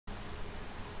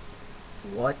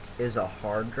What is a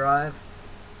hard drive?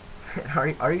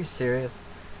 Are you serious?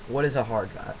 What is a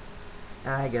hard drive?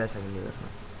 I guess I can do this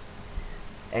one.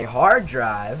 A hard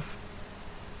drive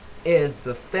is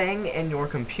the thing in your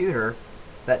computer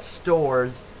that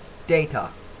stores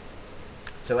data.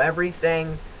 So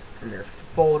everything from your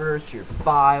folders to your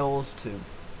files to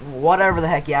whatever the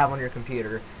heck you have on your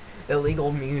computer,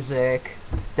 illegal music,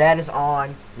 that is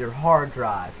on your hard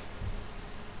drive.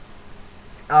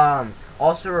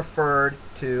 Also referred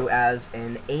to as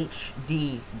an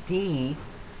HDD,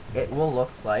 it will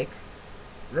look like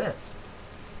this.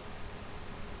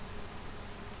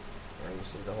 And you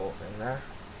see the whole thing there.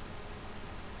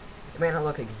 It may not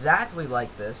look exactly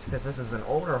like this because this is an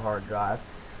older hard drive,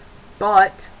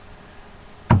 but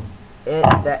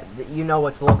that you know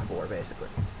what to look for basically.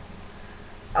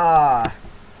 The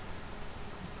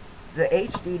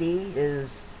HDD is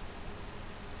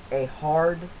a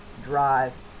hard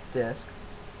drive disk,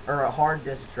 or a hard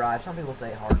disk drive. Some people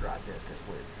say hard drive disk, it's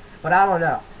weird, but I don't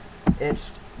know.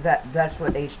 That's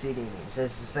what HDD means.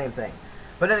 It's the same thing.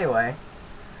 But anyway,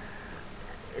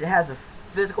 it has a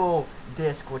physical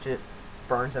disk which it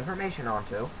burns information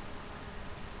onto,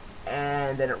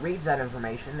 and then it reads that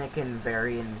information. It can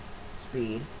vary in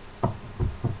speed.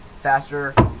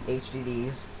 Faster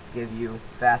HDDs give you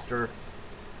faster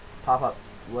pop-up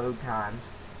load times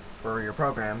for your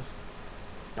programs.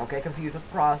 Don't get confused with the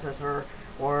processor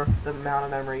or the amount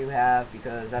of memory you have,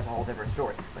 because that's a whole different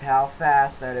story. But how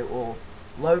fast that it will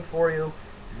load for you,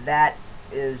 that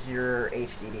is your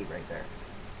HDD right there.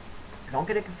 Don't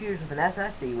get it confused with an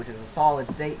SSD, which is a solid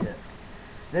state disk.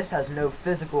 This has no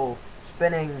physical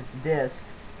spinning disk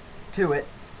to it,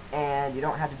 and you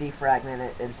don't have to defragment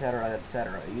it, etc.,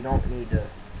 etc. You don't need to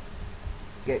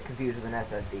get confused with an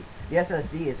SSD. The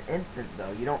SSD is instant,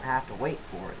 though. You don't have to wait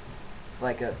for it.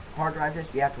 Like a hard drive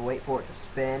disk, you have to wait for it to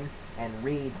spin and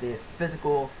read the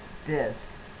physical disk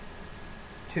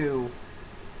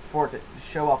for it to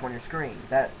show up on your screen.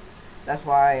 That's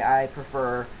why I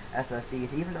prefer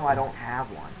SSDs, even though I don't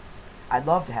have one. I'd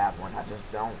love to have one, I just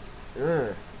don't.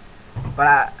 Ugh.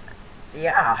 But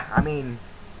yeah, I mean,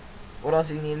 what else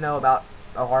do you need to know about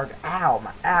a hard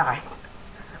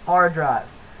drive?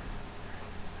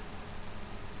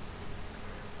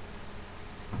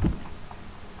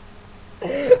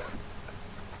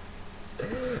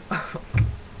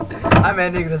 I'm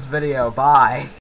ending this video. Bye.